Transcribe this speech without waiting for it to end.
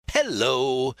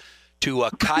hello to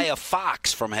Kahya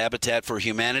Fox from Habitat for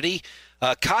Humanity.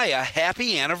 Kahya,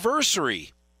 happy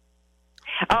anniversary.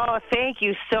 Oh, thank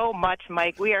you so much,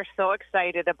 Mike. We are so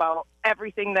excited about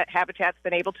everything that Habitat's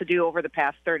been able to do over the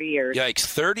past 30 years. Yikes,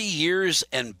 30 years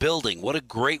and building. What a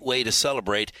great way to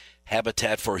celebrate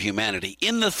Habitat for Humanity.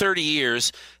 In the 30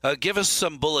 years, give us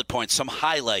some bullet points, some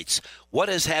highlights. What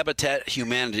has Habitat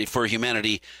for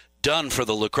Humanity done for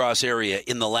the La Crosse area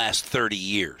in the last 30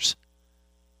 years?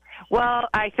 Well,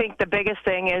 I think the biggest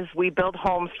thing is we build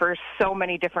homes for so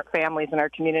many different families in our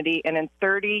community, and in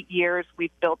 30 years,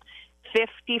 we've built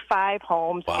 55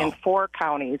 homes in 4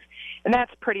 counties. And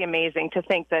that's pretty amazing to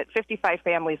think that 55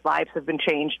 families' lives have been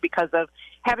changed because of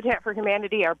Habitat for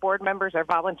Humanity, our board members, our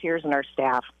volunteers, and our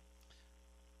staff.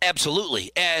 Absolutely.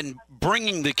 And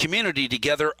bringing the community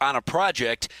together on a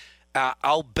project,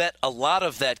 I'll bet a lot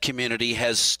of that community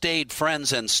has stayed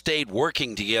friends and stayed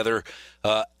working together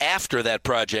after that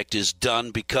project is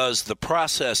done, because the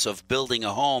process of building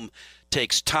a home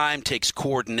takes time, takes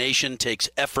coordination, takes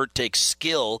effort, takes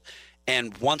skill.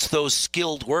 And once those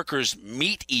skilled workers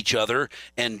meet each other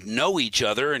and know each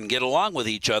other and get along with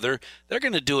each other, they're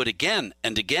going to do it again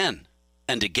and again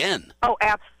and again. Oh,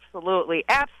 absolutely.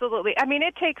 Absolutely. I mean,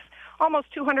 it takes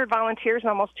almost 200 volunteers and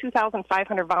almost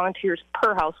 2,500 volunteers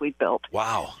per house we've built.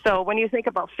 Wow. So when you think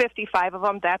about 55 of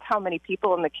them, that's how many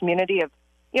people in the community have,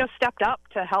 stepped up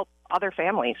to help other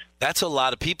families. That's a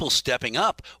lot of people stepping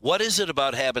up. What is it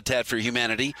about Habitat for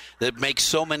Humanity that makes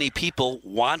so many people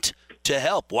want to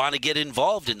help, want to get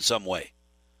involved in some way?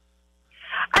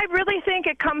 I really think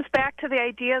it comes back to the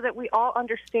idea that we all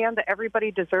understand that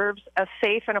everybody deserves a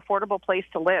safe and affordable place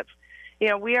to live.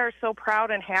 We are so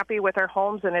proud and happy with our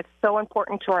homes, and it's so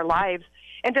important to our lives.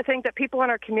 And to think that people in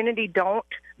our community don't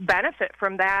benefit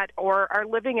from that or are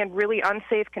living in really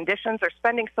unsafe conditions or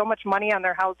spending so much money on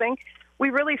their housing,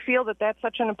 we really feel that that's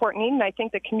such an important need, and I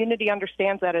think the community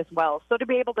understands that as well. So to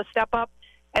be able to step up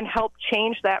and help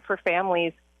change that for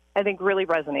families, I think really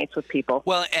resonates with people.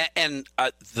 Well, and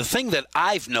the thing that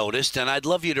I've noticed, and I'd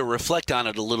love you to reflect on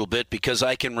it a little bit, because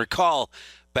I can recall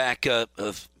back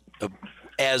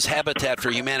as Habitat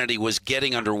for Humanity was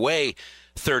getting underway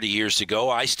 30 years ago,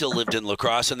 I still lived in La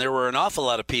Crosse, and there were an awful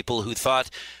lot of people who thought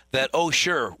that, oh,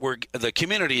 sure, the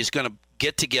community is going to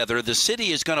get together. The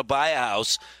city is going to buy a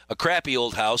house, a crappy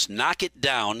old house, knock it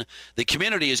down. The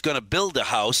community is going to build a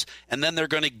house, and then they're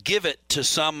going to give it to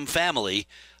some family.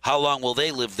 How long will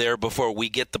they live there before we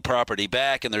get the property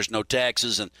back and there's no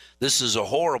taxes? And this is a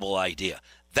horrible idea.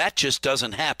 That just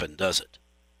doesn't happen, does it?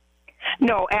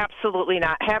 No, absolutely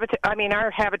not.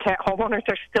 Our Habitat homeowners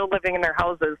are still living in their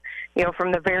houses,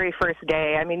 from the very first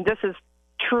day. I mean, this is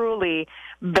truly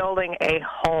building a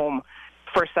home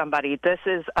for somebody. This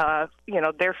is,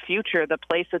 their future, the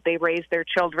place that they raise their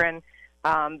children,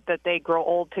 that they grow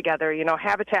old together.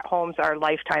 Habitat homes are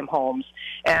lifetime homes.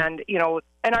 And,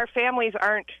 and our families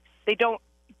they don't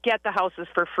get the houses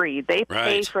for free. They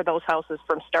pay for those houses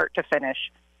from start to finish.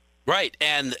 Right,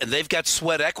 and they've got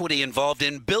sweat equity involved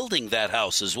in building that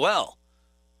house as well.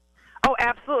 Oh,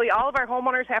 absolutely. All of our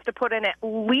homeowners have to put in at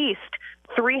least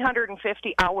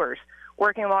 350 hours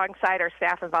working alongside our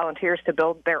staff and volunteers to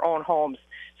build their own homes.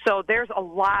 So there's a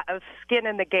lot of skin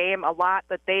in the game, a lot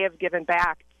that they have given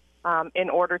back in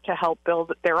order to help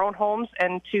build their own homes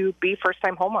and to be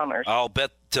first-time homeowners. I'll bet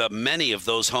many of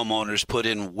those homeowners put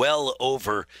in well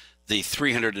over the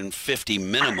 350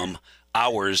 minimum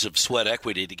hours of sweat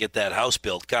equity to get that house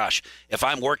built. Gosh, if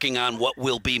I'm working on what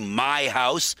will be my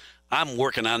house, I'm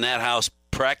working on that house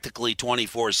practically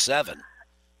 24/7.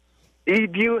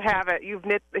 You have it. You've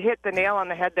hit the nail on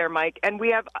the head there, Mike. And we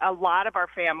have a lot of our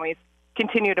families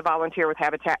continue to volunteer with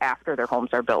Habitat after their homes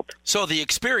are built. So the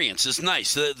experience is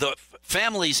nice. The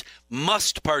families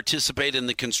must participate in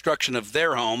the construction of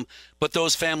their home, but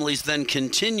those families then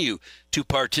continue to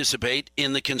participate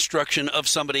in the construction of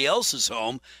somebody else's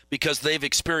home because they've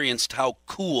experienced how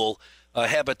cool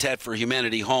Habitat for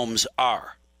Humanity homes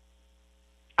are.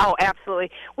 Oh,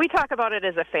 absolutely. We talk about it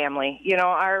as a family.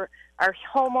 Our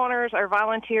homeowners, our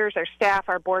volunteers, our staff,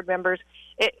 our board members,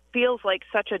 it feels like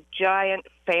such a giant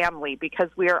family because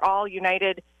we are all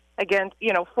united against,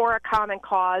 for a common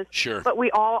cause. Sure. But we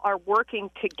all are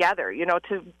working together.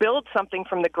 To build something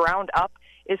from the ground up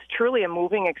is truly a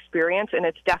moving experience, and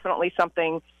it's definitely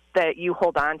something that you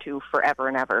hold on to forever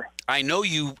and ever. I know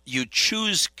you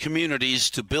choose communities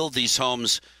to build these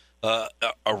homes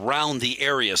around the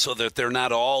area so that they're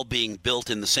not all being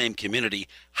built in the same community.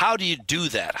 How do you do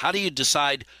that? How do you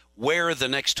decide where the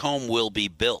next home will be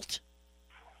built?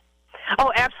 Oh,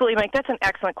 absolutely, Mike. That's an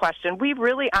excellent question. We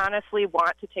really honestly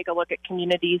want to take a look at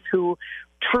communities who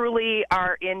truly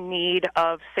are in need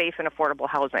of safe and affordable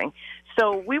housing.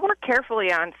 So we work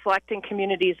carefully on selecting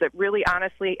communities that really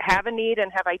honestly have a need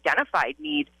and have identified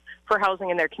need for housing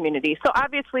in their community. So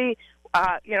obviously,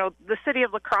 the city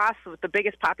of La Crosse, with the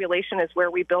biggest population, is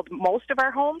where we build most of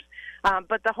our homes.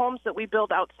 But the homes that we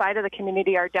build outside of the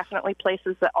community are definitely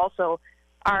places that also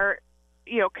are,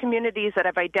 communities that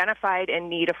have identified and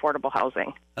need affordable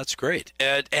housing. That's great.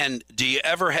 And do you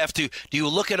ever do you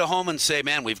look at a home and say,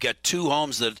 man, we've got two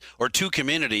homes or two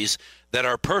communities that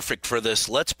are perfect for this.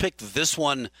 Let's pick this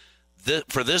one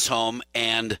for this home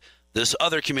and this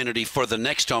other community for the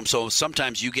next home. So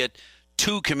sometimes you get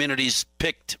two communities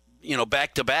picked,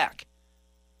 back to back.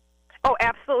 Oh,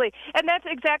 absolutely. And that's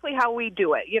exactly how we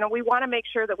do it. We want to make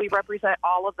sure that we represent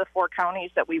all of the 4 counties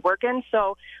that we work in.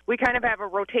 So we kind of have a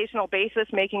rotational basis,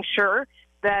 making sure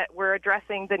that we're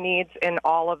addressing the needs in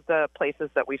all of the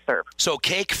places that we serve. So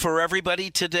cake for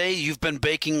everybody today? You've been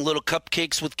baking little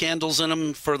cupcakes with candles in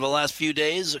them for the last few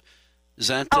days? Is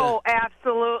that? Oh,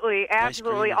 absolutely.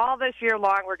 Absolutely. All this year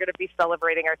long, we're going to be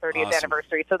celebrating our 30th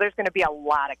anniversary. So there's going to be a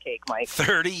lot of cake, Mike.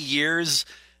 30 years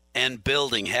and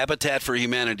building. Habitat for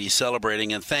Humanity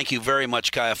celebrating. And thank you very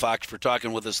much, Kahya Fox, for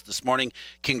talking with us this morning.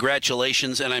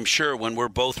 Congratulations. And I'm sure when we're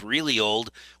both really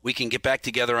old, we can get back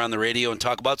together on the radio and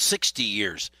talk about 60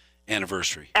 years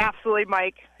anniversary. Absolutely,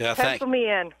 Mike. Yeah, pencil me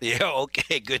in. Yeah,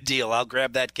 okay, good deal. I'll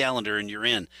grab that calendar and you're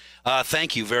in.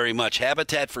 Thank you very much.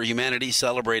 Habitat for Humanity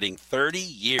celebrating 30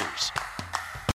 years.